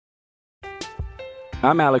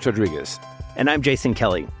I'm Alex Rodriguez. And I'm Jason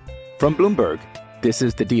Kelly. From Bloomberg, this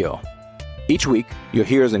is The Deal. Each week, you'll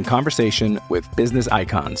hear us in conversation with business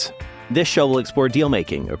icons. This show will explore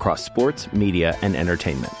deal-making across sports, media, and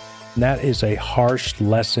entertainment. That is a harsh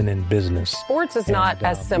lesson in business. Sports is not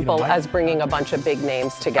as simple as bringing a bunch of big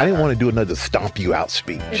names together. I didn't want to do another stomp you out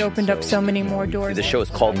speech. It opened up so many more doors. The show is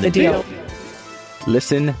called The Deal.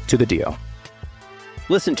 Listen to The Deal.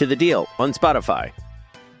 Listen to The Deal on Spotify.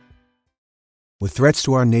 With threats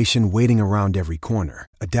to our nation waiting around every corner,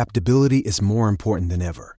 adaptability is more important than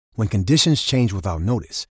ever. When conditions change without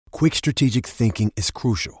notice, quick strategic thinking is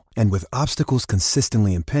crucial. And with obstacles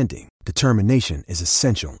consistently impending, determination is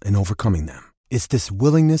essential in overcoming them. It's this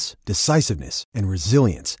willingness, decisiveness, and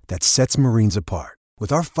resilience that sets Marines apart.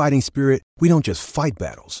 With our fighting spirit, we don't just fight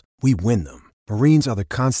battles, we win them. Marines are the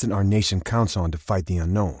constant our nation counts on to fight the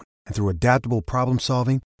unknown. And through adaptable problem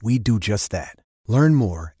solving, we do just that. Learn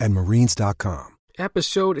more at marines.com.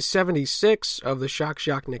 Episode 76 of the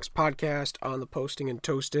Shock Knicks podcast on the Posting and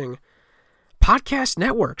Toasting Podcast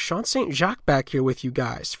Network. Sean St. Jacques back here with you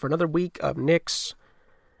guys for another week of Knicks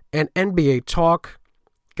and NBA talk.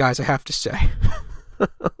 Guys, I have to say,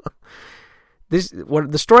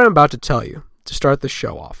 the story I'm about to tell you to start the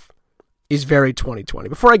show off is very 2020.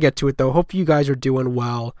 Before I get to it, though, hope you guys are doing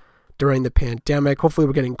well during the pandemic. Hopefully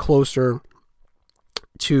we're getting closer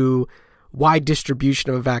to wide distribution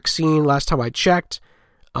of a vaccine. Last time I checked,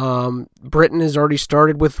 Britain has already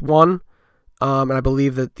started with one. And I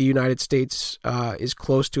believe that the United States is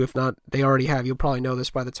close to, if not, they already have, you'll probably know this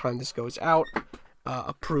by the time this goes out,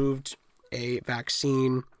 approved a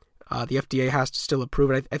vaccine. The FDA has to still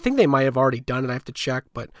approve it. I think they might have already done it. I have to check,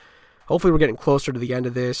 but hopefully we're getting closer to the end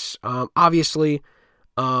of this. Obviously,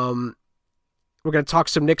 we're going to talk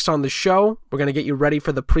some Knicks on the show. We're going to get you ready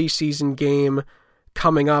for the preseason game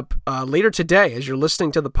coming up later today as you're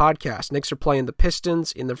listening to the podcast. Knicks are playing the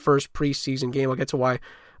Pistons in their first preseason game. I'll get to why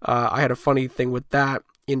I had a funny thing with that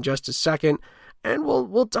in just a second, and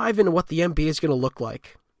we'll dive into what the NBA is going to look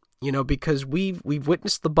like. You know, because we've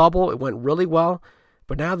witnessed the bubble, it went really well,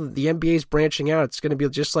 but now that the NBA is branching out, it's going to be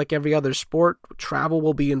just like every other sport. Travel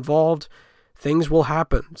will be involved, things will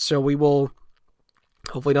happen, so we will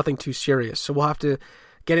hopefully nothing too serious. So we'll have to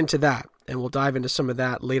get into that, and we'll dive into some of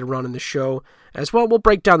that later on in the show as well. We'll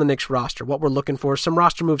break down the Knicks roster, what we're looking for. Some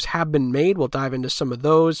roster moves have been made. We'll dive into some of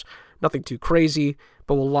those. Nothing too crazy,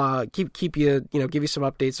 but we'll keep you, give you some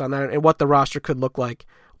updates on that and what the roster could look like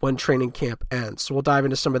when training camp ends. So we'll dive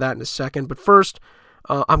into some of that in a second. But first,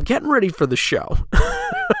 I'm getting ready for the show.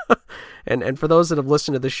 and for those that have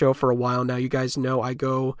listened to the show for a while now, you guys know I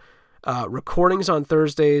go recordings on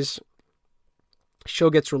Thursdays.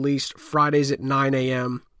 Show gets released Fridays at 9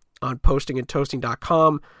 a.m. on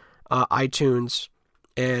postingandtoasting.com, iTunes,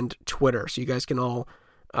 and Twitter. So you guys can all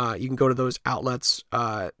you can go to those outlets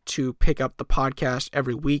to pick up the podcast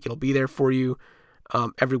every week. It'll be there for you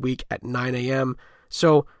every week at 9 a.m.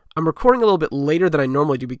 So I'm recording a little bit later than I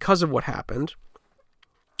normally do because of what happened.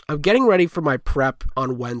 I'm getting ready for my prep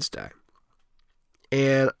on Wednesday.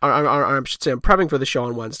 And I should say I'm prepping for the show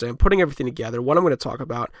on Wednesday. I'm putting everything together, what I'm going to talk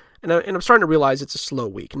about. And I'm starting to realize it's a slow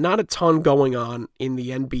week. Not a ton going on in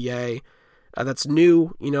the NBA that's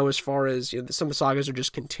new, as far as some of the sagas are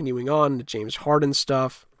just continuing on. The James Harden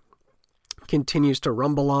stuff continues to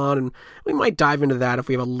rumble on, and we might dive into that if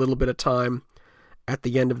we have a little bit of time at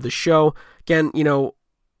the end of the show. Again,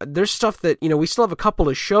 there's stuff that, we still have a couple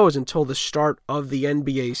of shows until the start of the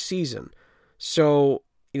NBA season. So,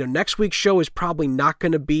 next week's show is probably not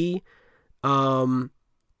going to be, well,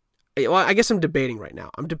 I guess I'm debating right now.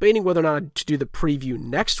 I'm debating whether or not to do the preview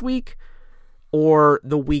next week or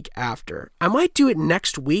the week after. I might do it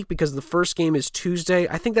next week because the first game is Tuesday.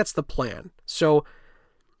 I think that's the plan. So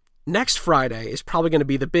next Friday is probably going to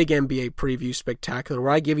be the big NBA preview spectacular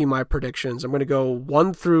where I give you my predictions. I'm going to go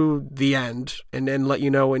one through the end and then let you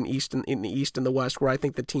know in the East and the West where I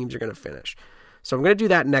think the teams are going to finish. So I'm going to do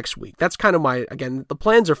that next week. That's kind of again, the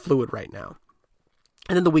plans are fluid right now.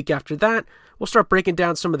 And then the week after that, we'll start breaking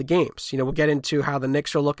down some of the games. We'll get into how the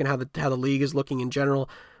Knicks are looking, how the league is looking in general,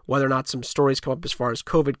 whether or not some stories come up as far as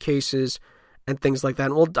COVID cases and things like that.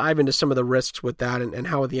 And we'll dive into some of the risks with that and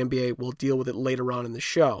how the NBA will deal with it later on in the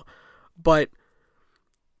show. But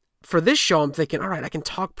for this show, I'm thinking, all right, I can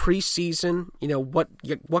talk preseason,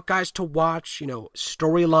 what guys to watch,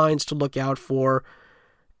 storylines to look out for.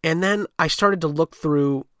 And then I started to look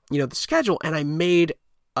through, the schedule, and I made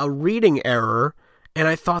a reading error, and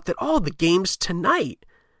I thought that, the game's tonight.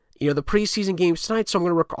 The preseason game's tonight, so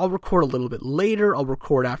I'll record a little bit later. I'll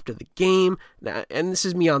record after the game. And this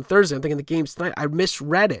is me on Thursday. I'm thinking the game's tonight. I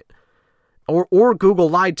misread it. or Google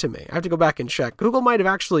lied to me. I have to go back and check. Google might have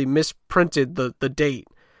actually misprinted the date.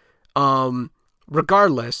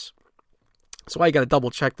 Regardless, that's why you got to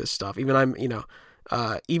double check this stuff.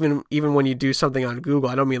 Even even when you do something on Google,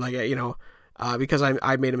 I don't mean like, because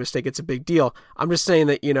I made a mistake, it's a big deal. I'm just saying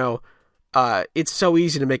that, it's so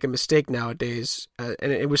easy to make a mistake nowadays.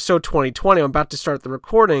 And it was so 2020. I'm about to start the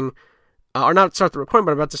recording, or not start the recording,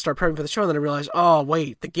 but I'm about to start prepping for the show. And then I realized, oh,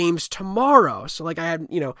 wait, the game's tomorrow. So like I had,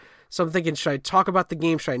 so I'm thinking, should I talk about the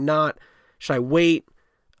game? Should I not? Should I wait?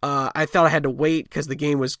 I thought I had to wait because the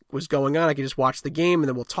game was going on. I could just watch the game and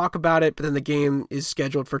then we'll talk about it. But then the game is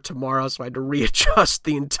scheduled for tomorrow, so I had to readjust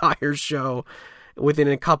the entire show within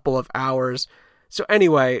a couple of hours. So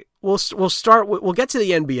anyway, we'll start. We'll get to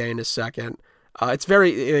the NBA in a second. It's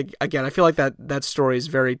very, again, I feel like that story is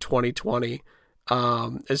very 2020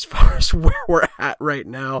 as far as where we're at right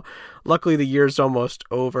now. Luckily, the year's almost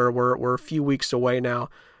over. We're a few weeks away now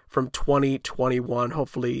from 2021,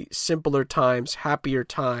 hopefully simpler times, happier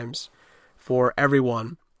times for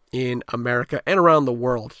everyone in America and around the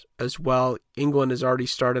world as well. England has already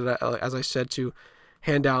started, as I said, to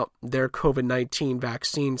hand out their COVID-19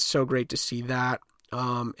 vaccine. So great to see that.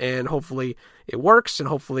 And hopefully it works, and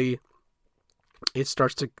hopefully it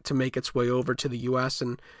starts to make its way over to the U.S.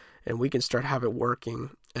 and we can start have it working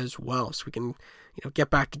as well. So we can, get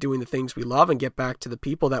back to doing the things we love and get back to the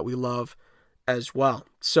people that we love as well.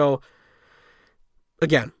 So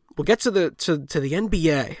again, we'll get to the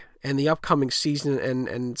NBA and the upcoming season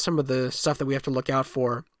and some of the stuff that we have to look out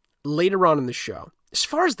for later on in the show. As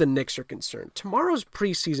far as the Knicks are concerned, tomorrow's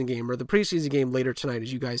preseason game, or the preseason game later tonight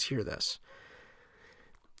as you guys hear this,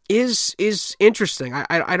 is interesting.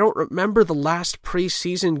 I don't remember the last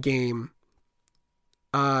preseason game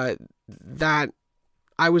that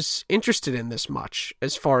I was interested in this much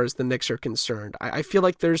as far as the Knicks are concerned. I feel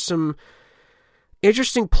like there's some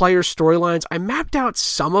interesting player storylines. I mapped out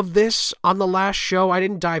some of this on the last show. I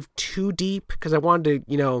didn't dive too deep because I wanted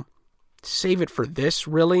to, save it for this,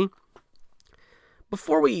 really.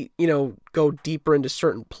 Before we, go deeper into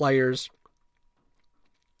certain players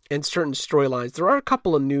and certain storylines, there are a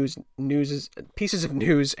couple of pieces of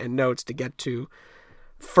news and notes to get to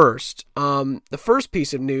first. The first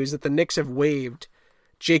piece of news that the Knicks have waived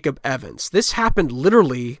Jacob Evans. This happened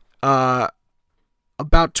literally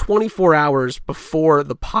about 24 hours before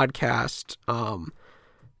the podcast,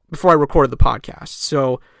 before I recorded the podcast.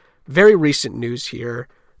 So very recent news here.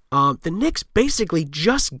 The Knicks basically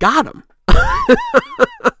just got him.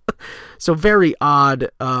 So very odd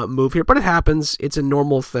move here, but it happens. It's a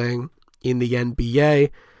normal thing in the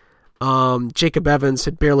NBA. Jacob Evans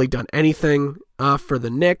had barely done anything for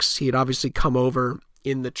the Knicks. He had obviously come over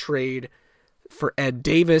in the trade for Ed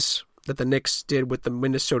Davis that the Knicks did with the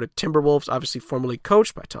Minnesota Timberwolves, obviously formerly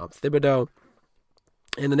coached by Tom Thibodeau.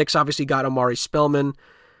 And the Knicks obviously got Omari Spellman,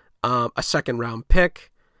 a second-round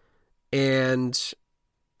pick, and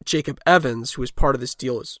Jacob Evans, who was part of this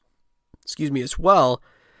deal as well.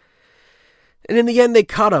 And in the end, they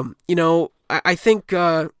cut him. I think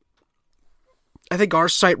our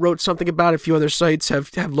site wrote something about it. A few other sites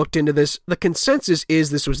have looked into this. The consensus is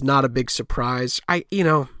this was not a big surprise.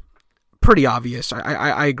 Pretty obvious.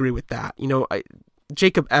 I agree with that.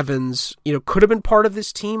 Jacob Evans, could have been part of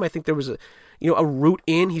this team. I think there was a route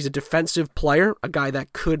in. He's a defensive player, a guy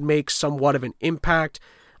that could make somewhat of an impact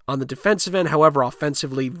on the defensive end. However,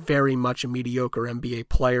 offensively, very much a mediocre NBA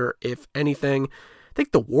player, if anything. I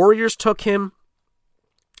think the Warriors took him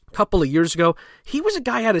a couple of years ago. He was a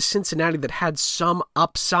guy out of Cincinnati that had some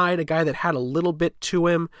upside, a guy that had a little bit to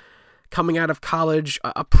him coming out of college,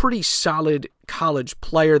 a pretty solid college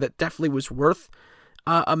player that definitely was worth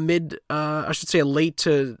a late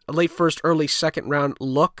first, early second round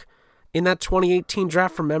look in that 2018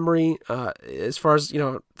 draft from memory, as far as,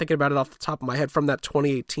 thinking about it off the top of my head from that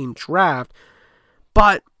 2018 draft.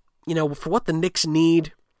 But, for what the Knicks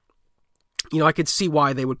need, I could see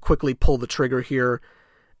why they would quickly pull the trigger here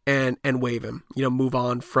and waive him, move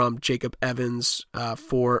on from Jacob Evans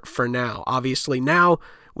for now. Obviously now,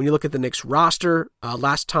 when you look at the Knicks roster,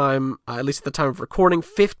 last time, at least at the time of recording,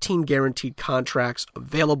 15 guaranteed contracts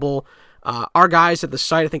available. Our guys at the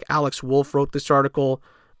site, I think Alex Wolf wrote this article,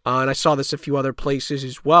 and I saw this a few other places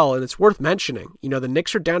as well, and it's worth mentioning. The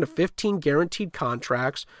Knicks are down to 15 guaranteed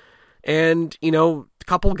contracts, and, a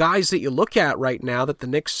couple guys that you look at right now that the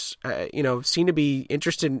Knicks, seem to be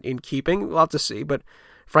interested in keeping. We'll have to see, but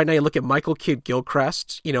right now you look at Michael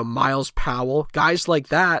Kidd-Gilchrist, Miles Powell, guys like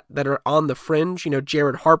that are on the fringe.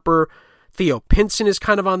 Jared Harper, Theo Pinson is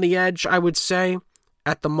kind of on the edge, I would say,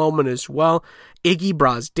 at the moment as well. Iggy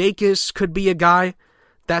Brazdeikis could be a guy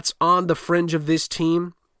that's on the fringe of this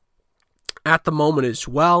team at the moment as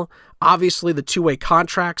well. Obviously, the two-way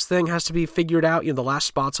contracts thing has to be figured out. The last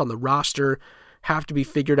spots on the roster have to be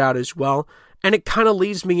figured out as well. And it kind of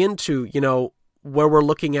leads me into, where we're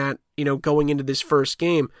looking at, going into this first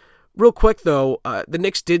game. Real quick, though, the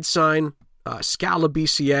Knicks did sign Skal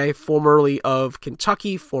Labissière, formerly of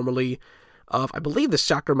Kentucky, formerly of, I believe, the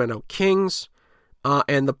Sacramento Kings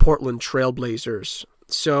and the Portland Trailblazers.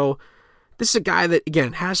 So this is a guy that,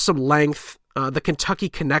 again, has some length. The Kentucky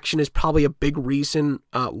connection is probably a big reason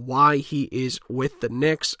why he is with the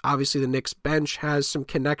Knicks. Obviously, the Knicks bench has some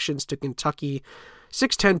connections to Kentucky.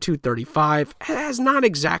 6'10", 235, has not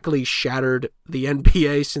exactly shattered the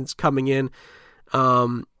NBA since coming in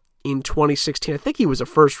 2016. I think he was a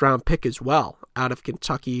first-round pick as well out of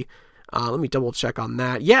Kentucky. Let me double-check on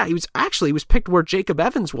that. Yeah, he was picked where Jacob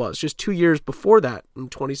Evans was just 2 years before that in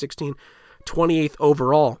 2016, 28th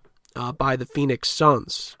overall by the Phoenix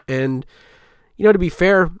Suns. And, to be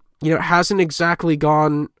fair, it hasn't exactly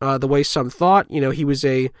gone the way some thought. He was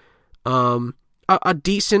a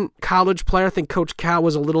decent college player. I think Coach Cal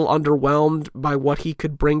was a little underwhelmed by what he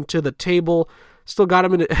could bring to the table. Still got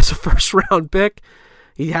him in as a first-round pick.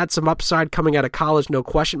 He had some upside coming out of college, no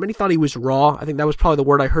question. Many thought he was raw. I think that was probably the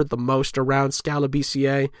word I heard the most around Skal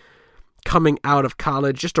Labissière coming out of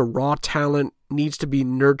college. Just a raw talent, needs to be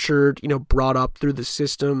nurtured, brought up through the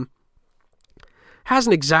system.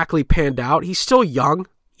 Hasn't exactly panned out. He's still young,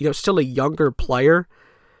 still a younger player.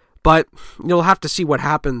 But you'll have to see what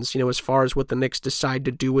happens, as far as what the Knicks decide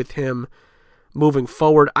to do with him moving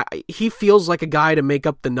forward. He feels like a guy to make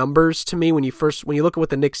up the numbers to me when you look at what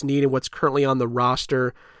the Knicks need and what's currently on the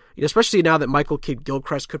roster, especially now that Michael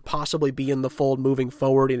Kidd-Gilchrist could possibly be in the fold moving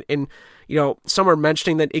forward. And some are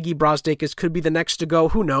mentioning that Iggy Brazdeikis could be the next to go.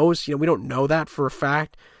 Who knows? We don't know that for a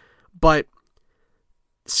fact. But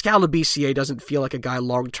Skal Labissière doesn't feel like a guy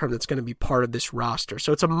long-term that's going to be part of this roster.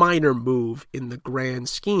 So it's a minor move in the grand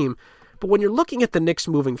scheme. But when you're looking at the Knicks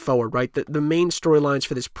moving forward, right, the main storylines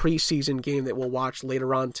for this preseason game that we'll watch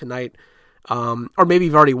later on tonight, or maybe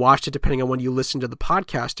you've already watched it depending on when you listen to the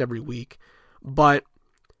podcast every week, but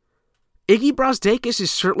Iggy Brazdeikis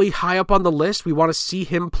is certainly high up on the list. We want to see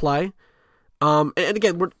him play. And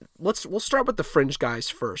again, we'll start with the fringe guys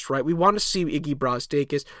first, right? We want to see Iggy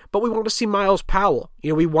Brazdeikis, but we want to see Myles Powell.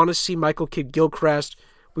 We want to see Michael Kidd-Gilchrist.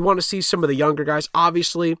 We want to see some of the younger guys.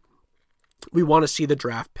 Obviously, we want to see the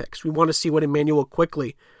draft picks. We want to see what Immanuel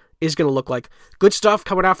Quickley is going to look like. Good stuff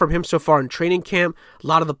coming out from him so far in training camp. A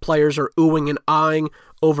lot of the players are oohing and eyeing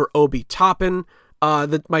over Obi Toppin.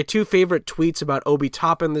 My two favorite tweets about Obi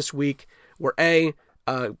Toppin this week were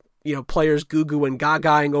players goo-goo and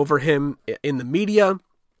gagaing over him in the media,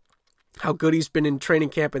 how good he's been in training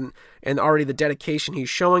camp and already the dedication he's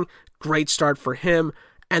showing. Great start for him.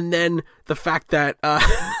 And then the fact that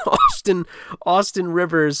Austin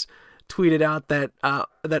Rivers tweeted out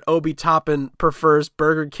that Obi Toppin prefers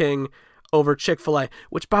Burger King over Chick-fil-A,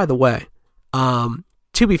 which, by the way,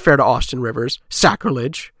 to be fair to Austin Rivers,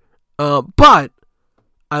 sacrilege. But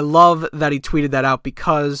I love that he tweeted that out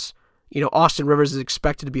because Austin Rivers is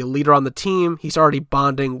expected to be a leader on the team. He's already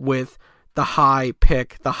bonding with the high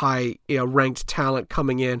pick, the high ranked talent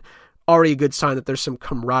coming in. Already a good sign that there's some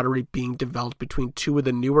camaraderie being developed between two of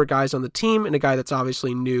the newer guys on the team and a guy that's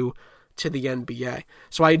obviously new to the NBA.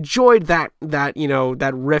 So I enjoyed that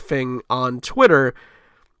riffing on Twitter.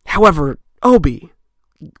 However, Obi,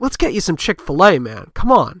 let's get you some Chick-fil-A, man.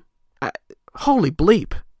 Come on. Holy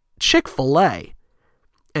bleep. Chick-fil-A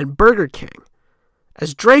and Burger King.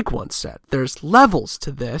 As Drake once said, there's levels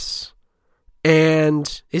to this.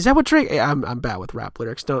 And is that what Drake... I'm bad with rap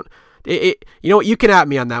lyrics. You know what? You can at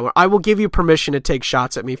me on that one. I will give you permission to take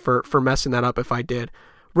shots at me for messing that up if I did.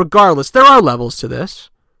 Regardless, there are levels to this.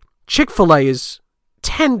 Chick-fil-A is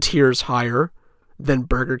 10 tiers higher than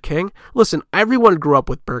Burger King. Listen, everyone grew up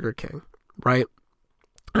with Burger King, right?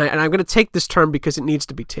 And I'm going to take this term because it needs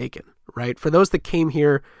to be taken, right? For those that came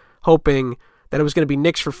here hoping that it was going to be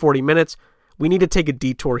Knicks for 40 minutes, we need to take a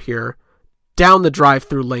detour here, down the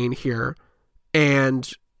drive-through lane here, and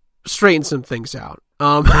straighten some things out.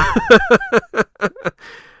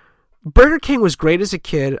 Burger King was great as a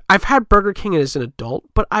kid. I've had Burger King as an adult,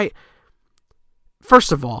 but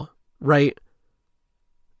first of all, right,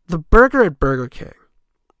 the burger at Burger King,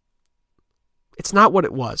 it's not what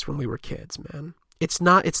it was when we were kids, man. It's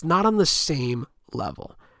not on the same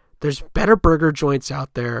level. There's better burger joints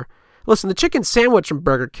out there. Listen, the chicken sandwich from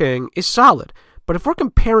Burger King is solid, but if we're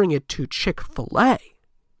comparing it to Chick-fil-A,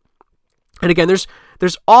 and again, there's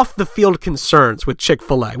off the field concerns with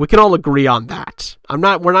Chick-fil-A. We can all agree on that. We're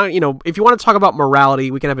not, if you want to talk about morality,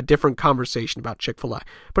 we can have a different conversation about Chick-fil-A.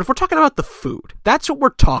 But if we're talking about the food, that's what we're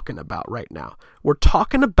talking about right now. We're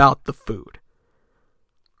talking about the food.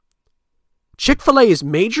 Chick-fil-A is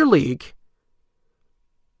major league,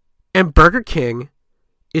 and Burger King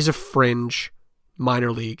is a fringe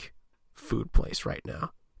minor league food place right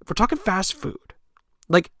now. If we're talking fast food,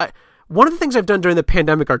 like one of the things I've done during the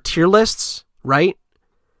pandemic are tier lists, right?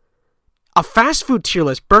 A fast food tier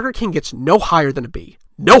list, Burger King gets no higher than a B.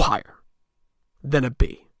 No higher than a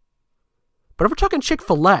B. But if we're talking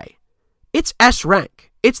Chick-fil-A, it's S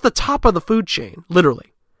rank. It's the top of the food chain,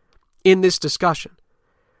 literally, in this discussion.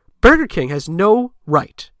 Burger King has no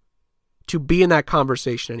right to be in that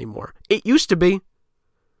conversation anymore. It used to be.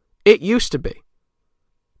 It used to be.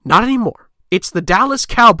 Not anymore. It's the Dallas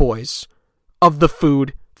Cowboys of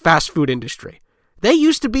the fast food industry. They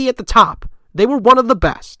used to be at the top. They were one of the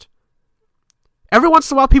best. Every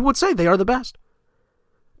once in a while, people would say they are the best.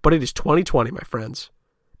 But it is 2020, my friends.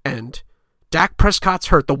 And Dak Prescott's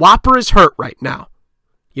hurt. The Whopper is hurt right now.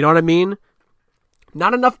 You know what I mean?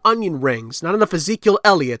 Not enough onion rings, not enough Ezekiel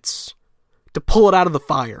Elliott's to pull it out of the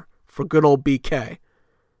fire for good old BK.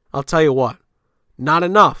 I'll tell you what, not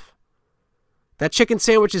enough. That chicken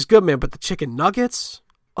sandwich is good, man, but the chicken nuggets?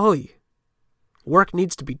 Oh, work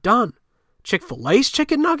needs to be done. Chick-fil-A's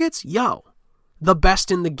chicken nuggets? Yo, the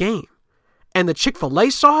best in the game. And the Chick-fil-A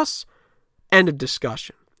sauce? End of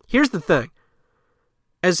discussion. Here's the thing.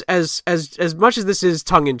 As much as this is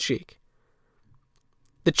tongue-in-cheek,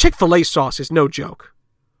 the Chick-fil-A sauce is no joke.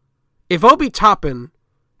 If Obi Toppin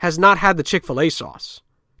has not had the Chick-fil-A sauce,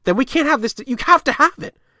 then we can't have this. You have to have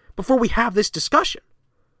it before we have this discussion.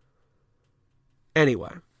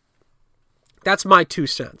 Anyway, that's my 2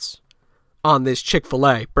 cents on this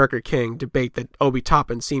Chick-fil-A Burger King debate that Obi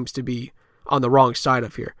Toppin seems to be on the wrong side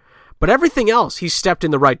of here. But everything else, he's stepped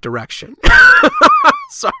in the right direction.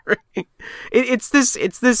 Sorry. It's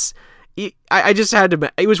this. I just had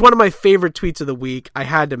to. It was one of my favorite tweets of the week. I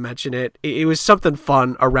had to mention it. It was something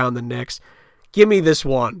fun around the Knicks. Give me this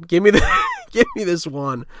one. Give me this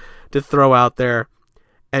one to throw out there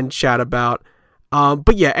and chat about.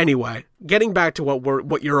 But yeah. Anyway, getting back to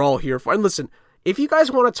what you're all here for. And listen, if you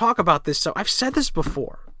guys want to talk about this, so I've said this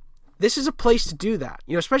before. This is a place to do that.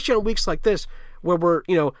 You know, especially on weeks like this where we're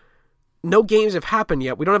no games have happened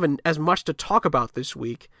yet. We don't have as much to talk about this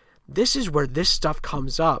week. This is where this stuff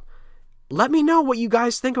comes up. Let me know what you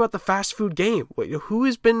guys think about the fast food game. Who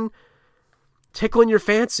has been tickling your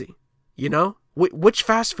fancy? Which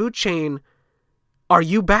fast food chain are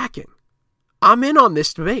you backing? I'm in on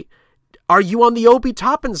this debate. Are you on the Obi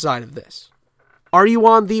Toppin side of this? Are you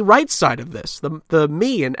on the right side of this? The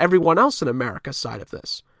me and everyone else in America side of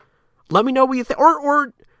this? Let me know what you think.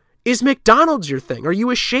 Or is McDonald's your thing? Are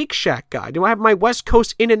you a Shake Shack guy? Do I have my West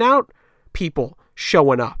Coast In-N-Out people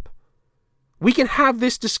showing up? We can have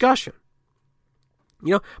this discussion.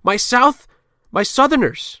 My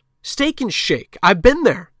Southerners, Steak and Shake. I've been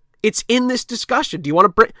there. It's in this discussion. Do you want to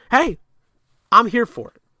bring... Hey, I'm here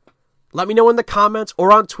for it. Let me know in the comments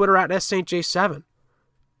or on Twitter at SSJ7.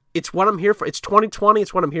 It's what I'm here for. It's 2020.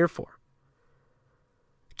 It's what I'm here for.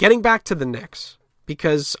 Getting back to the Knicks,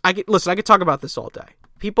 because I could talk about this all day.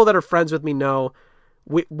 People that are friends with me know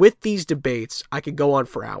with these debates, I could go on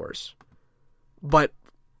for hours. But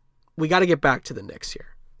we got to get back to the Knicks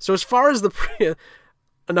here. So as far as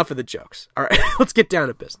enough of the jokes. All right, let's get down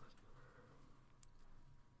to business.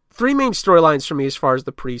 3 main storylines for me as far as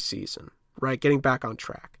the preseason, right? Getting back on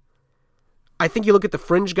track. I think you look at the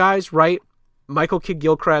fringe guys, right? Michael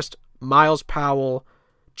Kidd-Gilchrist, Miles Powell,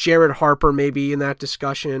 Jared Harper maybe in that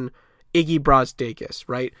discussion, Iggy Brazdeikis,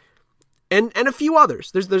 right? And a few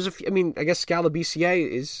others. There's a few, I guess Scala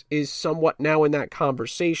BCA is somewhat now in that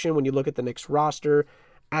conversation when you look at the Knicks roster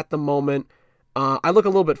at the moment. I look a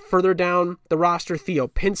little bit further down the roster. Theo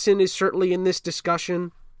Pinson is certainly in this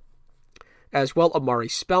discussion as well. Amari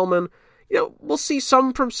Spellman. We'll see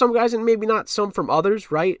some from some guys and maybe not some from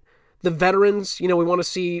others, right? The veterans, we want to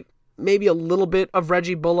see maybe a little bit of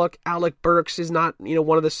Reggie Bullock. Alec Burks is not,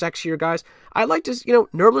 one of the sexier guys. I like to,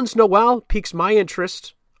 Nerlens Noel piques my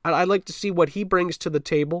interest. I like to see what he brings to the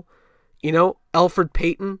table. Elfrid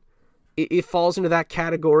Payton, it falls into that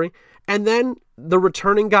category. And then the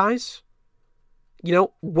returning guys,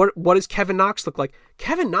 what does Kevin Knox look like?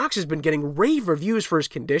 Kevin Knox has been getting rave reviews for his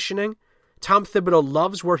conditioning. Tom Thibodeau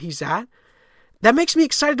loves where he's at. That makes me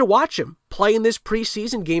excited to watch him play in this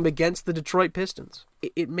preseason game against the Detroit Pistons.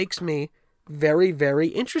 It makes me very, very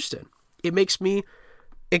interested. It makes me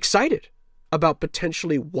excited about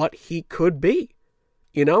potentially what he could be.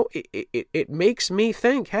 It makes me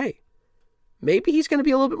think, hey, maybe he's going to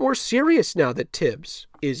be a little bit more serious now that Tibbs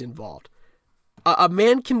is involved. A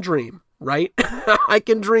man can dream, right? I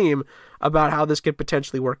can dream about how this could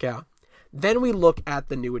potentially work out. Then we look at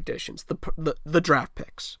the new additions, the draft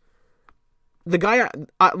picks. the guy,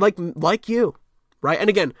 like you, right? And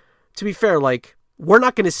again, to be fair, like, we're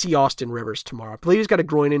not going to see Austin Rivers tomorrow. I believe he's got a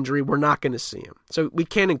groin injury. We're not going to see him. So we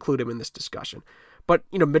can't include him in this discussion. But,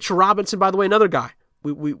 Mitchell Robinson, by the way, another guy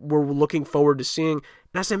we're looking forward to seeing.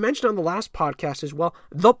 And as I mentioned on the last podcast as well,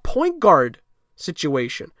 the point guard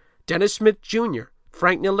situation. Dennis Smith Jr.,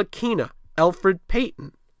 Frank Ntilikina, Elfrid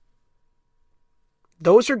Payton.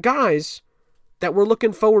 Those are guys that we're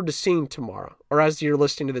looking forward to seeing tomorrow, or as you're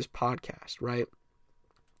listening to this podcast, right?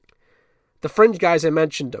 The fringe guys, I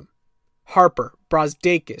mentioned them. Harper,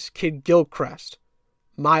 Brazdeikis, Kid Gilchrist,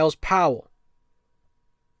 Miles Powell,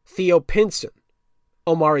 Theo Pinson,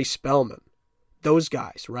 Omari Spellman. Those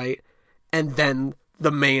guys, right? And then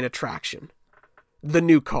the main attraction. The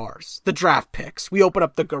new cars, the draft picks. We open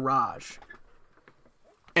up the garage.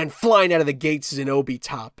 And flying out of the gates is an Obi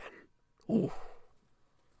Toppin. Ooh.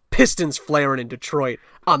 Pistons flaring in Detroit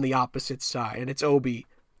on the opposite side. And it's Obi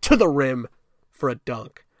to the rim for a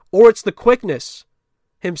dunk. Or it's the quickness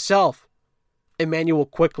himself, Immanuel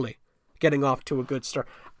Quickley, getting off to a good start.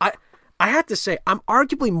 I have to say, I'm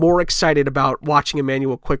arguably more excited about watching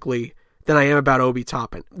Immanuel Quickley than I am about Obi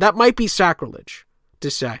Toppin. That might be sacrilege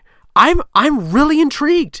to say. I'm really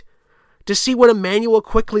intrigued to see what Immanuel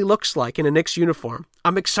Quickley looks like in a Knicks uniform.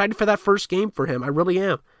 I'm excited for that first game for him. I really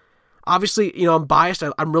am. Obviously, I'm biased.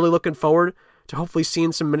 I'm really looking forward to hopefully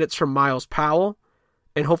seeing some minutes from Miles Powell,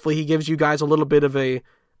 and hopefully he gives you guys a little bit of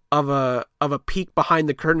a peek behind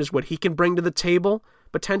the curtain as what he can bring to the table,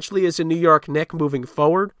 potentially as a New York Knick moving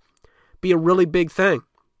forward. Be a really big thing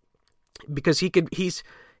because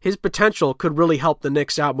his potential could really help the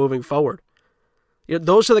Knicks out moving forward.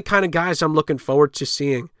 Those are the kind of guys I'm looking forward to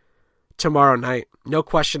seeing tomorrow night. No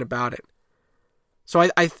question about it. So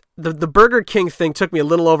the Burger King thing took me a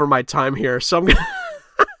little over my time here, so I'm gonna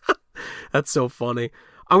that's so funny.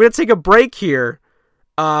 I'm gonna take a break here.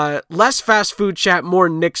 Less fast food chat, more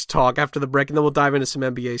Knicks talk after the break, and then we'll dive into some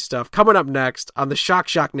NBA stuff. Coming up next on the Shock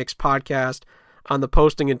Knicks podcast on the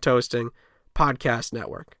Posting and Toasting Podcast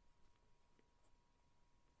Network.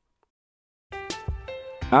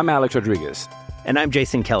 I'm Alex Rodriguez. And I'm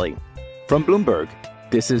Jason Kelly. From Bloomberg,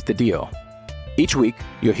 this is The Deal. Each week,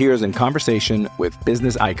 you'll hear us in conversation with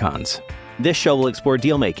business icons. This show will explore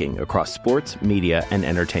deal-making across sports, media, and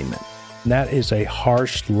entertainment. That is a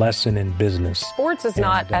harsh lesson in business. Sports is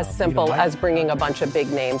not as simple as bringing a bunch of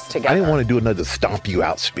big names together. I didn't want to do another stomp you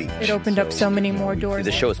out speech. It opened up so many more doors.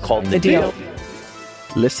 The show is called The Deal.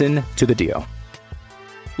 Listen to The Deal.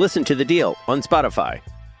 Listen to The Deal on Spotify.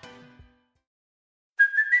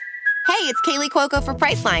 Hey, it's Kaylee Cuoco for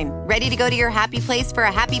Priceline. Ready to go to your happy place for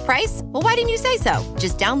a happy price? Well, why didn't you say so?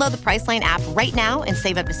 Just download the Priceline app right now and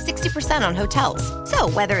save up to 60% on hotels. So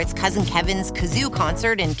whether it's Cousin Kevin's Kazoo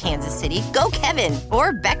Concert in Kansas City, go Kevin,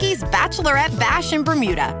 or Becky's Bachelorette Bash in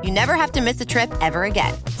Bermuda, you never have to miss a trip ever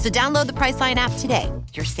again. So download the Priceline app today.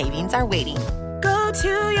 Your savings are waiting. Go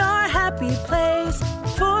to your happy place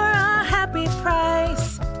for a happy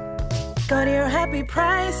price. Go to your happy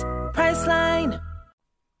price, Priceline.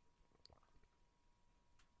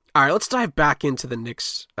 All right, let's dive back into the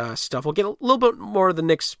Knicks stuff. We'll get a little bit more of the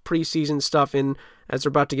Knicks preseason stuff in as they're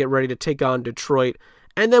about to get ready to take on Detroit,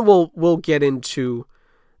 and then we'll get into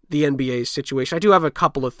the NBA situation. I do have a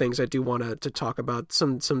couple of things I do want to talk about,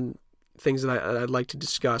 some things that I'd like to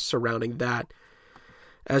discuss surrounding that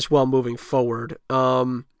as well moving forward.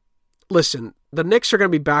 Listen, the Knicks are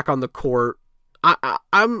going to be back on the court.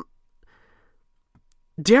 I'm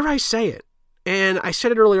dare I say it, and I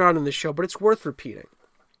said it earlier on in the show, but it's worth repeating.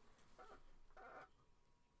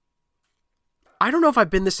 I don't know if I've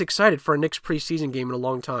been this excited for a Knicks preseason game in a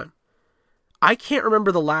long time. I can't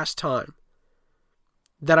remember the last time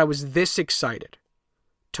that I was this excited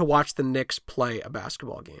to watch the Knicks play a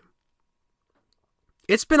basketball game.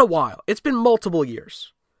 It's been a while. It's been multiple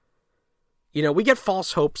years. We get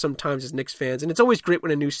false hope sometimes as Knicks fans, and it's always great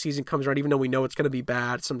when a new season comes around, even though we know it's going to be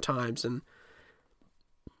bad sometimes and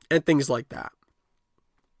things like that.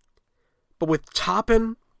 But with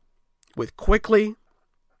Toppin, with Quickley,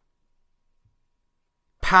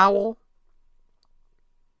 Powell,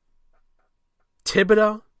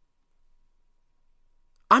 Thibodeau,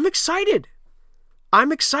 I'm excited.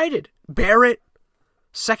 Barrett,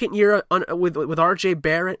 second year with RJ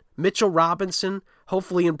Barrett, Mitchell Robinson,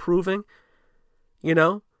 hopefully improving.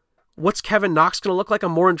 What's Kevin Knox going to look like?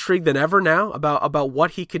 I'm more intrigued than ever now about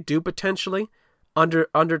what he could do potentially under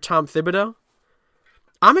Tom Thibodeau.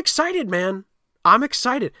 I'm excited, man. I'm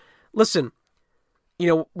excited. Listen,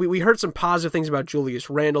 we heard some positive things about Julius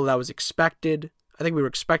Randle. That was expected. I think we were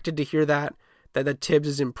expected to hear that Tibbs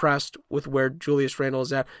is impressed with where Julius Randle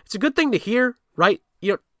is at. It's a good thing to hear, right?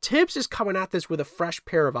 Tibbs is coming at this with a fresh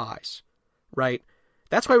pair of eyes, right?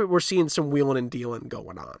 That's why we're seeing some wheeling and dealing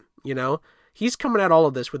going on, you know? He's coming at all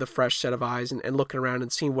of this with a fresh set of eyes and looking around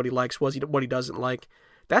and seeing what he likes, what he doesn't like.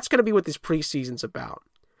 That's going to be what this preseason's about.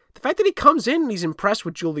 The fact that he comes in and he's impressed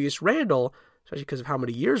with Julius Randle, especially because of how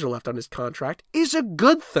many years are left on his contract, is a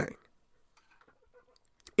good thing.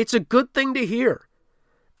 It's a good thing to hear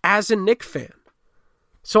as a Knicks fan.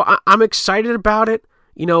 So I'm excited about it.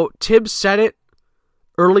 You know, Tibbs said it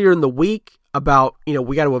earlier in the week about, you know,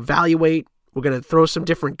 we got to evaluate. We're going to throw some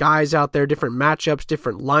different guys out there, different matchups,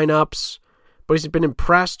 different lineups. But he's been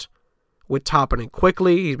impressed with Toppin and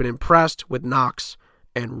Quickly. He's been impressed with Knox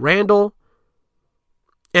and Randle.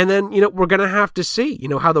 And then, you know, we're going to have to see, you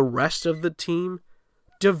know, how the rest of the team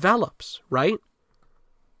develops, right?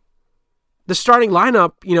 The starting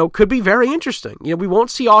lineup, you know, could be very interesting. You know, we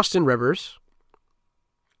won't see Austin Rivers,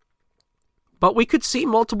 but we could see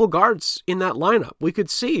multiple guards in that lineup. We could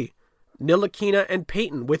see Ntilikina and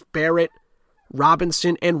Payton with Barrett,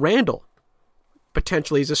 Robinson, and Randle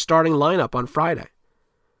potentially as a starting lineup on Friday.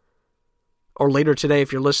 Or later today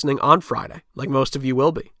if you're listening on Friday, like most of you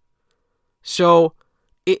will be. So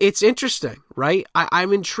it's interesting, right?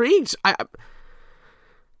 I'm intrigued.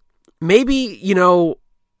 Maybe, you know,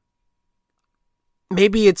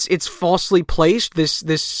 maybe it's falsely placed,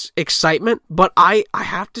 this excitement, but I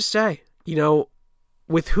have to say, you know,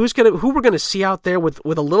 with who we're gonna see out there with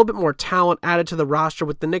a little bit more talent added to the roster,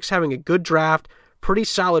 with the Knicks having a good draft, pretty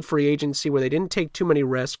solid free agency where they didn't take too many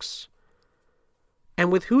risks,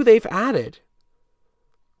 and with who they've added,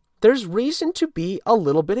 there's reason to be a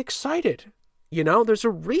little bit excited. You know, there's a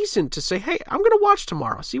reason to say, hey, I'm gonna watch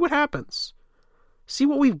tomorrow, see what happens, see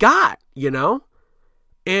what we've got, you know.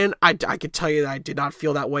 And I could tell you that I did not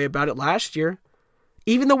feel that way about it last year,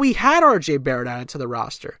 even though we had RJ Barrett added to the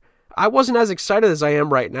roster. I wasn't as excited as I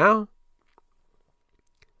am right now.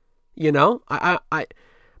 You know, I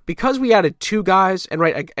because we added two guys,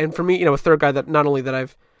 and for me, you know, a third guy that not only that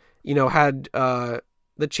I've, you know, had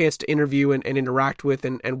the chance to interview and interact with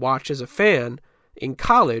and watch as a fan in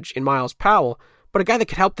college in Miles Powell, but a guy that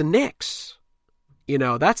could help the Knicks. You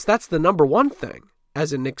know, that's the number one thing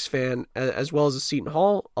as a Knicks fan, as well as a Seton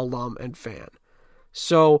Hall alum and fan.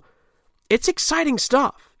 So it's exciting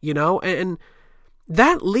stuff, you know, and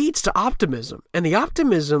that leads to optimism, and the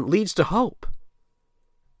optimism leads to hope.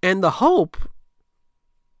 And the hope,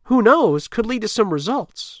 who knows, could lead to some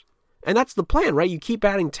results. And that's the plan, right? You keep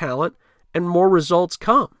adding talent, and more results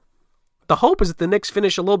come. The hope is that the Knicks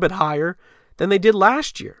finish a little bit higher than they did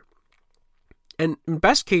last year. And in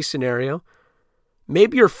best case scenario,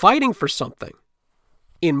 maybe you're fighting for something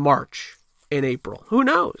in March and April. Who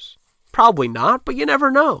knows? Probably not, but you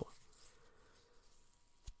never know.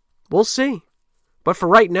 We'll see. But for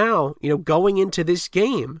right now, you know, going into this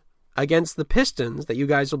game against the Pistons that you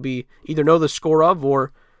guys will be either know the score of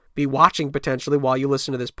or be watching potentially while you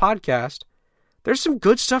listen to this podcast, there's some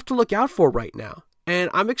good stuff to look out for right now.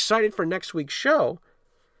 And I'm excited for next week's show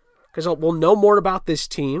because we'll know more about this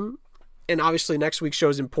team. And obviously next week's show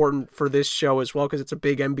is important for this show as well because it's a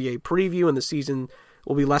big NBA preview and the season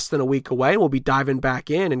will be less than a week away. We'll be diving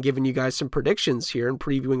back in and giving you guys some predictions here and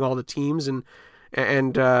previewing all the teams and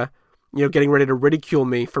you know, getting ready to ridicule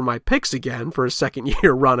me for my picks again for a second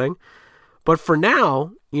year running. But for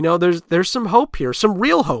now, you know, there's some hope here, some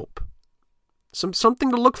real hope,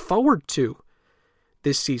 something to look forward to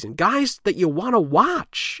this season. Guys that you want to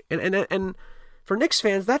watch. And for Knicks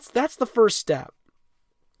fans, that's the first step.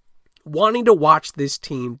 Wanting to watch this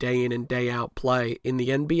team day in and day out play in the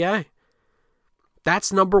NBA.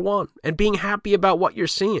 That's number one. And being happy about what you're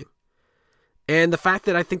seeing. And the fact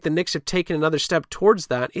that I think the Knicks have taken another step towards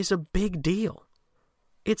that is a big deal.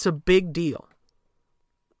 It's a big deal.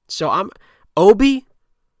 So I'm Obi,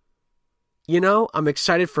 you know, I'm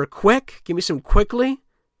excited for Quick. Give me some Quickly.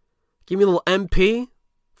 Give me a little MP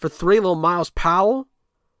for 3, little Miles Powell.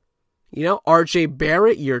 You know, RJ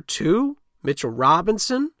Barrett, year 2. Mitchell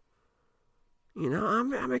Robinson. You know,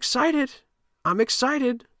 I'm excited. I'm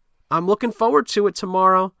excited. I'm looking forward to it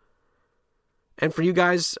tomorrow. And for you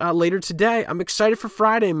guys later today, I'm excited for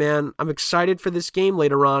Friday, man. I'm excited for this game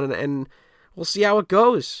later on, and we'll see how it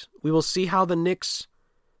goes. We will see how the Knicks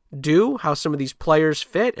do, how some of these players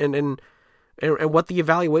fit, and what the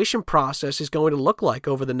evaluation process is going to look like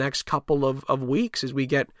over the next couple of weeks as we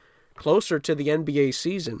get closer to the NBA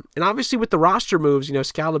season. And obviously with the roster moves, you know,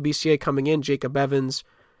 Skal Labissière coming in, Jacob Evans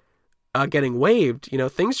getting waived, you know,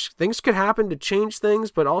 things could happen to change things,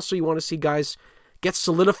 but also you want to see guys get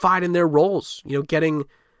solidified in their roles, you know, getting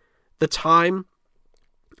the time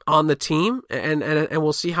on the team, and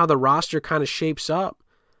we'll see how the roster kind of shapes up,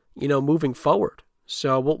 you know, moving forward.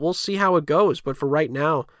 So we'll see how it goes. But for right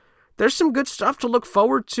now, there's some good stuff to look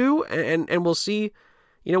forward to, and we'll see,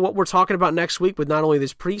 what we're talking about next week with not only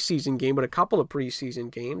this preseason game, but a couple of preseason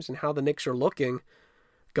games and how the Knicks are looking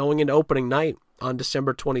going into opening night on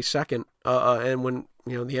December 22nd, and when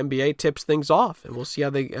the NBA tips things off, and we'll see how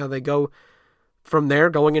they go from there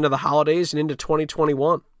going into the holidays and into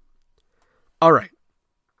 2021. All right.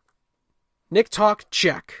 Knick talk,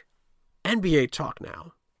 check. NBA talk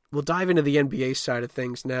now. We'll dive into the NBA side of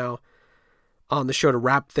things now on the show to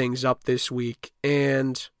wrap things up this week.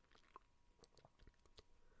 And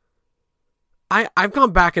I've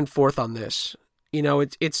gone back and forth on this.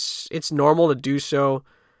 It's normal to do so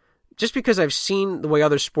just because I've seen the way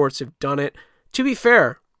other sports have done it. To be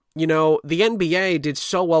fair, the NBA did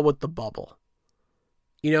so well with the bubble.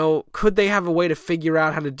 Could they have a way to figure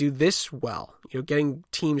out how to do this well? Getting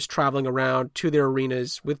teams traveling around to their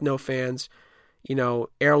arenas with no fans,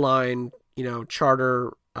 airline,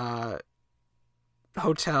 charter,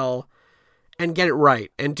 hotel, and get it right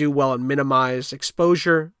and do well and minimize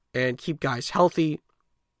exposure and keep guys healthy,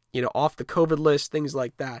 off the COVID list, things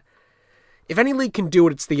like that. If any league can do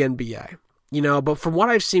it, it's the NBA. But from what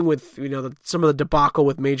I've seen with, some of the debacle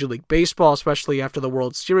with Major League Baseball, especially after the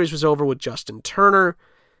World Series was over with Justin Turner,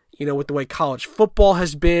 with the way college football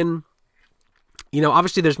has been,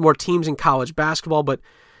 obviously there's more teams in college basketball, but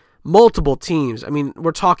multiple teams. I mean,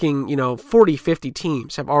 we're talking, 40, 50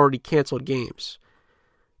 teams have already canceled games,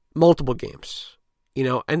 multiple games,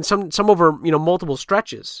 and some over, multiple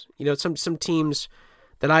stretches. Some teams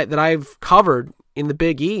that I've covered in the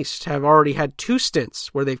Big East have already had 2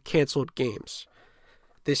 stints where they've canceled games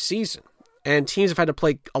this season. And teams have had to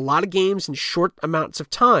play a lot of games in short amounts of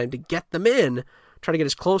time to get them in, try to get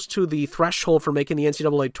as close to the threshold for making the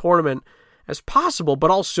NCAA tournament as possible,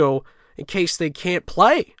 but also in case they can't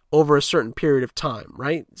play over a certain period of time,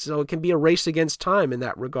 right? So it can be a race against time in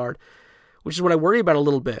that regard, which is what I worry about a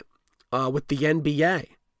little bit with the NBA.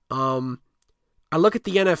 I look at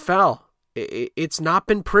the NFL. It's not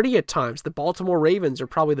been pretty at times. The Baltimore Ravens are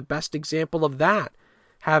probably the best example of that,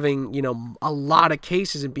 having, a lot of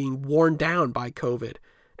cases and being worn down by COVID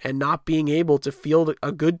and not being able to field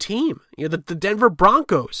a good team. The Denver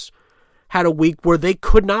Broncos had a week where they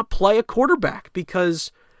could not play a quarterback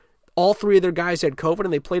because all 3 of their guys had COVID,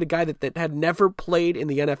 and they played a guy that had never played in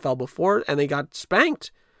the NFL before, and they got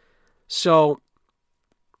spanked. So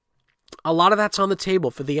a lot of that's on the table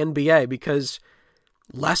for the NBA because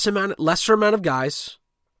lesser amount of guys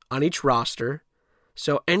on each roster.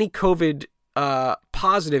 So any COVID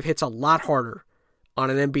positive hits a lot harder on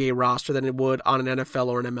an NBA roster than it would on an NFL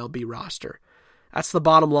or an MLB roster. That's the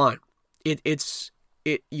bottom line.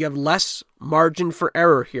 You have less margin for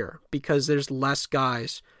error here because there's less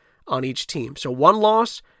guys on each team. So 1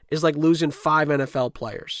 loss is like losing 5 NFL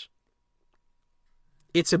players.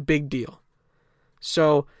 It's a big deal.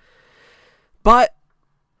 So, but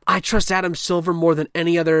I trust Adam Silver more than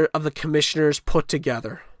any other of the commissioners put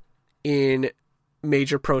together in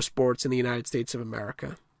major pro sports in the United States of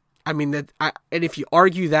America. I mean, and if you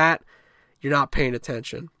argue that, you're not paying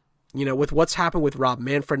attention. With what's happened with Rob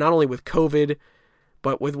Manfred, not only with COVID,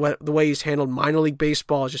 but with the way he's handled minor league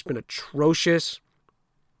baseball has just been atrocious.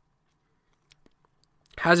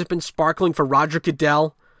 Hasn't been sparkling for Roger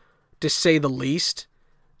Goodell, to say the least.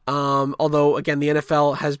 Although, again, the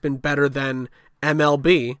NFL has been better than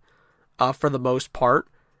MLB for the most part.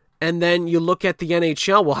 And then you look at the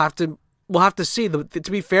NHL. We'll have to see.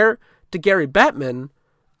 To be fair to Gary Bettman,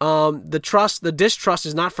 the distrust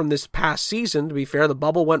is not from this past season. To be fair, the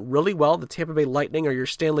bubble went really well. The Tampa Bay Lightning are your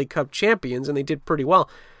Stanley Cup champions, and they did pretty well.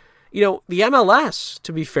 The MLS,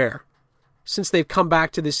 to be fair, since they've come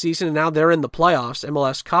back to this season and now they're in the playoffs,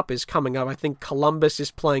 MLS Cup is coming up. I think Columbus is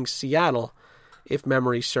playing Seattle, if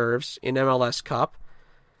memory serves, in MLS Cup.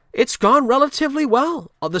 It's gone relatively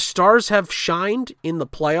well. The Stars have shined in the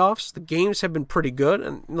playoffs. The games have been pretty good.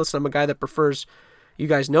 And listen, I'm a guy that prefers, you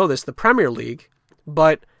guys know this, the Premier League.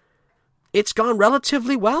 But it's gone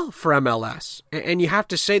relatively well for MLS. And you have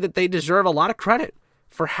to say that they deserve a lot of credit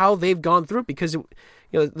for how they've gone through it because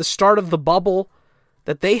the start of the bubble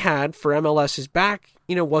that they had for MLS's back,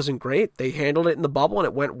 wasn't great. They handled it in the bubble and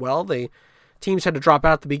it went well. Teams had to drop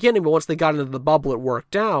out at the beginning, but once they got into the bubble, it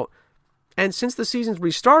worked out. And since the season's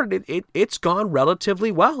restarted, it's gone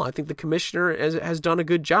relatively well. I think the commissioner has done a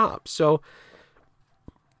good job. So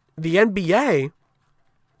the NBA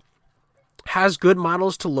has good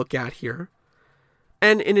models to look at here.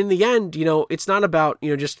 And in the end, it's not about,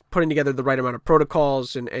 just putting together the right amount of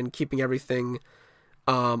protocols and keeping everything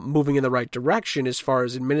moving in the right direction as far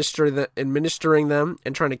as administering them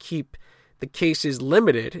and trying to keep the cases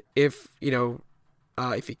limited if you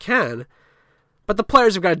can. But the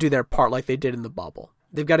players have got to do their part like they did in the bubble.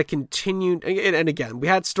 They've got to continue. And again, we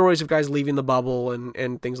had stories of guys leaving the bubble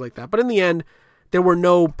and things like that. But in the end, there were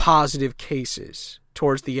no positive cases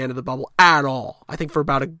towards the end of the bubble at all. I think for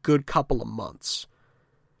about a good couple of months.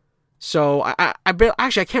 So I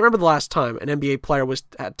can't remember the last time an NBA player was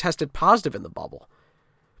tested positive in the bubble.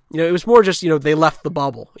 It was more just, they left the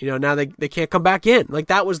bubble. Now they can't come back in. Like,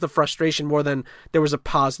 that was the frustration more than there was a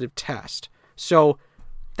positive test. So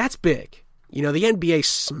that's big. The NBA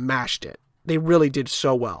smashed it. They really did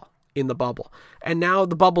so well in the bubble. And now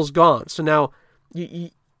the bubble's gone. So now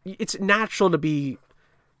it's natural to be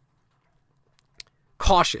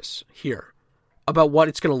cautious here about what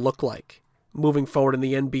it's going to look like moving forward in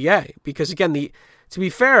the NBA. Because again, to be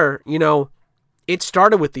fair, it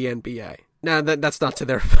started with the NBA. Now that's not to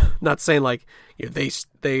their, not saying like it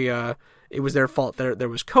was their fault there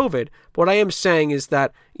was COVID. But what I am saying is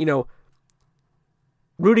that,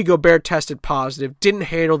 Rudy Gobert tested positive, didn't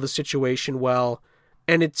handle the situation well,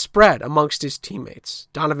 and it spread amongst his teammates.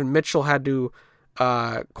 Donovan Mitchell had to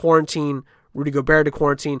quarantine, Rudy Gobert to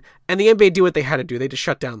quarantine, and the NBA did what they had to do. They just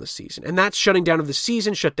shut down the season. And that shutting down of the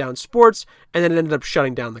season shut down sports, and then it ended up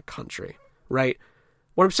shutting down the country, right?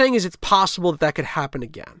 What I'm saying is it's possible that could happen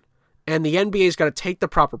again. And the NBA's got to take the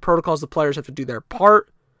proper protocols. The players have to do their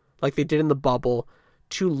part, like they did in the bubble,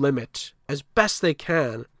 to limit, as best they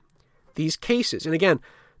can, these cases. And again,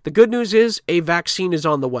 the good news is a vaccine is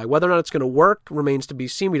on the way. Whether or not it's going to work remains to be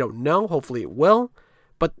seen. We don't know. Hopefully it will.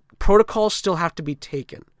 But protocols still have to be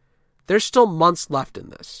taken. There's still months left in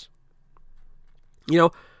this.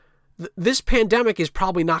 This pandemic is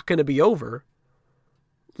probably not going to be over.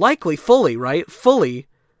 Likely fully, right? Fully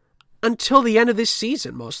until the end of this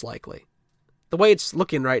season, most likely. The way it's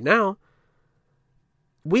looking right now,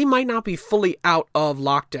 we might not be fully out of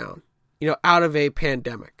lockdown, out of a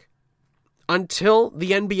pandemic, until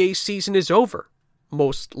the NBA season is over,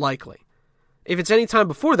 most likely. If it's any time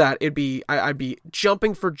before that, I'd be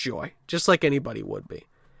jumping for joy, just like anybody would be.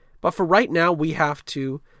 But for right now, we have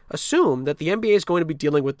to assume that the NBA is going to be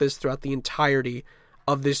dealing with this throughout the entirety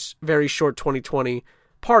of this very short 2020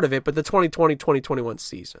 part of it, but the 2020-2021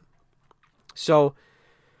 season. So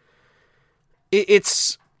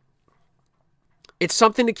it's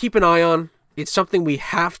something to keep an eye on. It's something we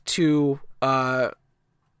have to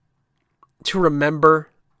remember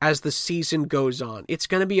as the season goes on. It's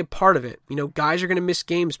going to be a part of it. Guys are going to miss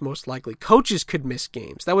games most likely. Coaches could miss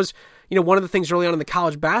games. That was, one of the things early on in the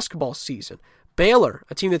college basketball season. Baylor,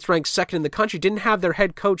 a team that's ranked second in the country, didn't have their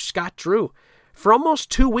head coach, Scott Drew, for almost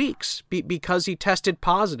 2 weeks because he tested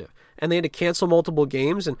positive. And they had to cancel multiple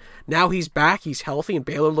games, and now he's back, he's healthy, and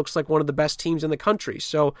Baylor looks like one of the best teams in the country.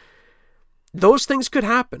 So those things could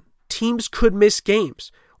happen. Teams could miss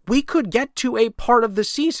games. We could get to a part of the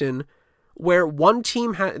season where one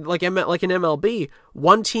team, like in MLB,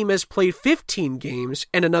 one team has played 15 games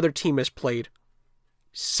and another team has played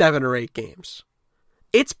 7 or 8 games.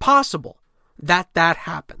 It's possible that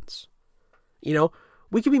happens.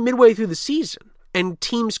 We could be midway through the season and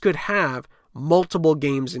teams could have multiple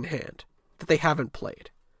games in hand that they haven't played.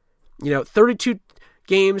 32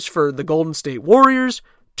 games for the Golden State Warriors,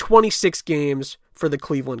 26 games for the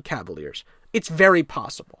Cleveland Cavaliers. It's very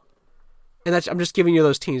possible. And I'm just giving you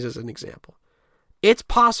those teams as an example. It's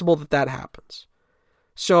possible that happens.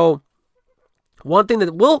 So one thing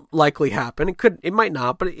that will likely happen, it might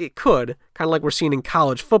not, but it could, kind of like we're seeing in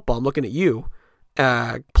college football. I'm looking at you,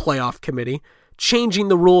 playoff committee, changing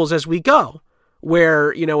the rules as we go. Where,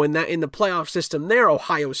 in the playoff system there,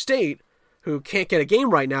 Ohio State, who can't get a game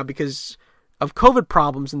right now because of COVID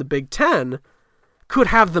problems in the Big Ten, could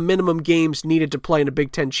have the minimum games needed to play in a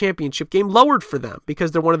Big Ten championship game lowered for them because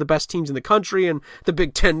they're one of the best teams in the country and the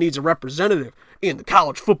Big Ten needs a representative in the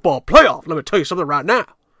college football playoff. Let me tell you something right now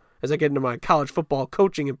as I get into my college football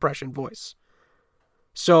coaching impression voice.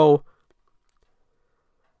 So,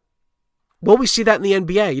 will we see that in the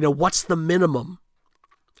NBA? What's the minimum?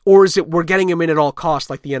 Or is it we're getting them in at all costs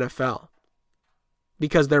like the NFL?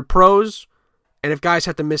 Because they're pros, and if guys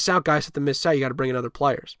have to miss out, you got to bring in other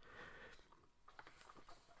players.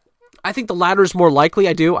 I think the latter is more likely.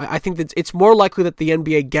 I do. I think that it's more likely that the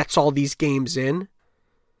NBA gets all these games in.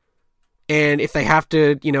 And if they have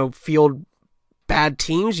to, field bad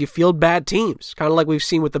teams, you field bad teams. Kind of like we've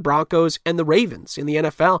seen with the Broncos and the Ravens in the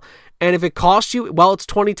NFL. And if it costs you, well, it's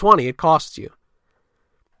 2020. It costs you.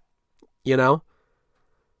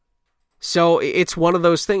 So it's one of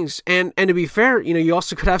those things. And to be fair, you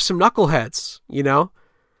also could have some knuckleheads,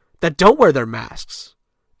 that don't wear their masks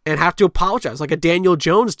and have to apologize, like a Daniel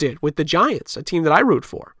Jones did with the Giants, a team that I root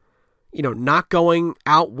for, not going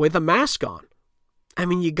out with a mask on. I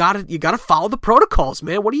mean, you gotta follow the protocols,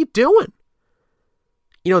 man. What are you doing?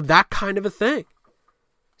 That kind of a thing.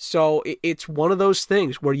 So it's one of those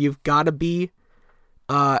things where you've got to be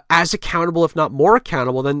as accountable, if not more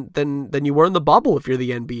accountable, than you were in the bubble if you're the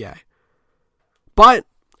NBA. But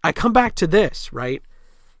I come back to this, right?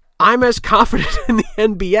 I'm as confident in the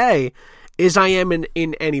NBA as I am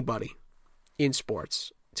in anybody in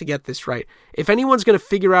sports to get this right. If anyone's going to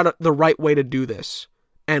figure out the right way to do this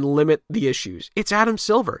and limit the issues, it's Adam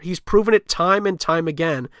Silver. He's proven it time and time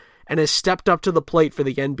again and has stepped up to the plate for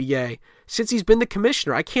the NBA since he's been the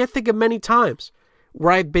commissioner. I can't think of many times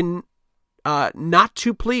where I've been not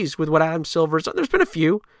too pleased with what Adam Silver's done. There's been a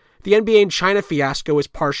few. The NBA and China fiasco is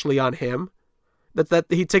partially on him. That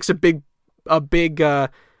he takes a big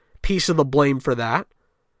piece of the blame for that.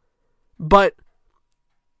 But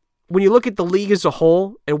when you look at the league as a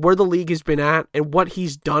whole and where the league has been at and what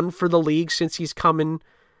he's done for the league since he's come in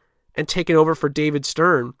and taken over for David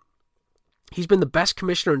Stern, he's been the best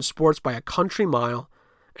commissioner in sports by a country mile,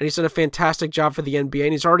 and he's done a fantastic job for the NBA,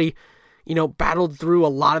 and he's already, battled through a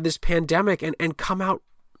lot of this pandemic and come out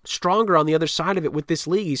stronger on the other side of it with this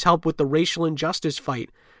league. He's helped with the racial injustice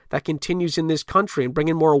fight that continues in this country and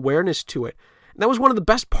bringing more awareness to it. And that was one of the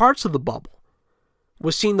best parts of the bubble,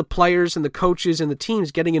 was seeing the players and the coaches and the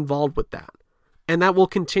teams getting involved with that. And that will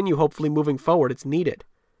continue, hopefully, moving forward. It's needed.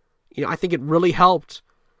 I think it really helped,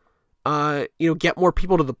 get more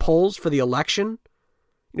people to the polls for the election.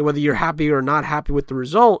 Whether you're happy or not happy with the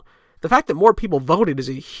result, the fact that more people voted is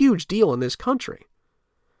a huge deal in this country.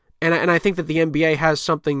 And I think that the NBA has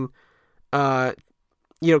something, can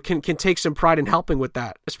take some pride in helping with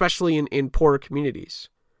that, especially in poorer communities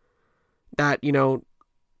that,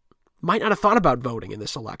 might not have thought about voting in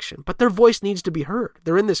this election, but their voice needs to be heard.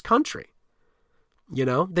 They're in this country.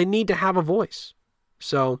 They need to have a voice.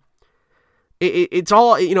 So it's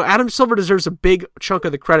all, Adam Silver deserves a big chunk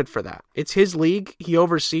of the credit for that. It's his league. He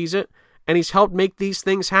oversees it, and he's helped make these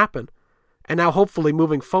things happen. And now, hopefully,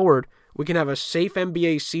 moving forward, we can have a safe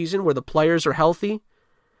NBA season where the players are healthy.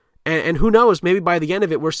 And who knows, maybe by the end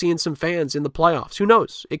of it, we're seeing some fans in the playoffs. Who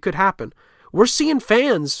knows? It could happen. We're seeing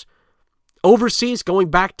fans overseas going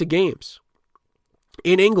back to games.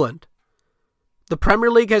 In England, the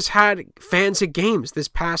Premier League has had fans at games these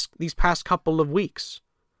past couple of weeks.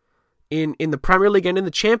 In the Premier League and in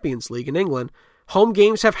the Champions League in England, home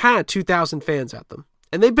games have had 2,000 fans at them.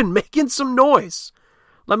 And they've been making some noise.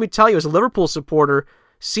 Let me tell you, as a Liverpool supporter,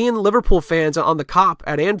 seeing Liverpool fans on the Kop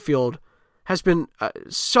at Anfield has been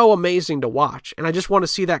so amazing to watch. And I just want to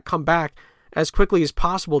see that come back as quickly as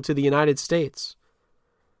possible to the United States.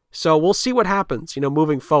 So we'll see what happens,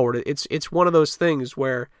 moving forward. It's one of those things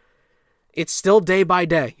where it's still day by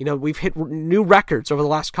day. We've hit new records over the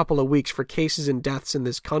last couple of weeks for cases and deaths in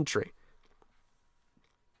this country.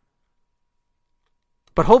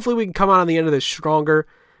 But hopefully we can come out on the end of this stronger.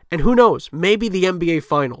 And who knows, maybe the NBA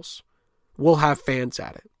Finals will have fans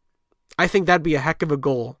at it. I think that'd be a heck of a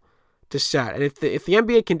goal to set. And if the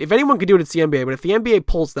NBA can, if anyone can do it, it's the NBA. But if the NBA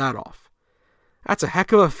pulls that off, that's a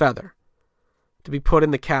heck of a feather to be put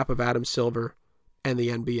in the cap of Adam Silver and the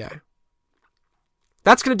NBA.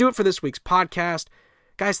 That's going to do it for this week's podcast.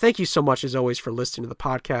 Guys, thank you so much, as always, for listening to the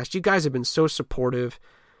podcast. You guys have been so supportive.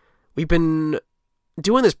 We've been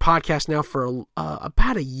doing this podcast now for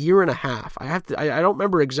about a year and a half. I don't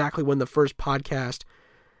remember exactly when the first podcast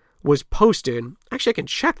was posted. Actually, I can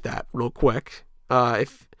check that real quick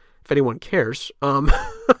if anyone cares. Can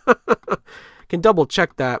double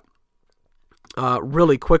check that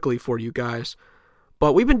really quickly for you guys.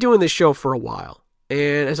 But we've been doing this show for a while.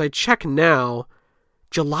 And as I check now,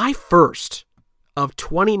 July 1st of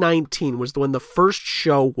 2019 was when the first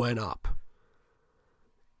show went up.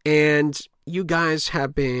 And you guys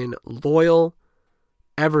have been loyal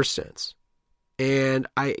ever since. And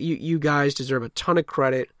you guys deserve a ton of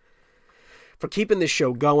credit for keeping this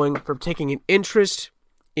show going, for taking an interest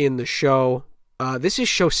in the show. This is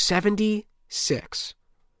show 76.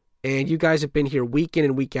 And you guys have been here week in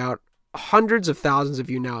and week out. Hundreds of thousands of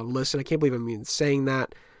you now have listened. I can't believe I'm even saying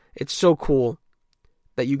that. It's so cool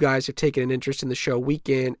that you guys have taken an interest in the show week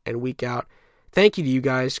in and week out. Thank you to you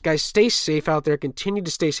guys. Guys, stay safe out there. Continue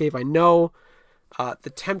to stay safe. I know the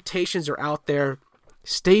temptations are out there.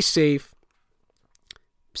 Stay safe.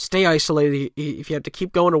 Stay isolated. If you have to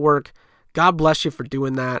keep going to work, God bless you for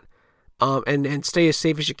doing that. And stay as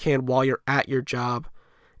safe as you can while you're at your job.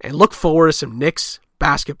 And look forward to some Knicks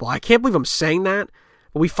basketball. I can't believe I'm saying that,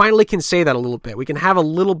 but we finally can say that a little bit. We can have a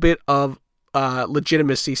little bit of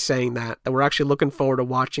legitimacy saying that we're actually looking forward to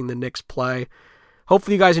watching the Knicks play.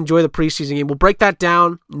 Hopefully you guys enjoy the preseason game. We'll break that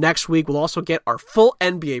down next week. We'll also get our full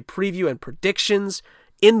NBA preview and predictions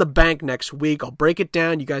in the bank next week. I'll break it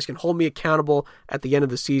down. You guys can hold me accountable at the end of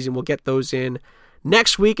the season. We'll get those in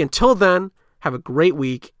next week. Until then, Have a great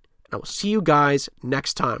week, and I will see you guys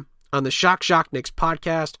next time on the Shock Knicks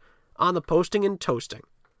podcast on the Posting and Toasting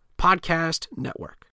Podcast Network.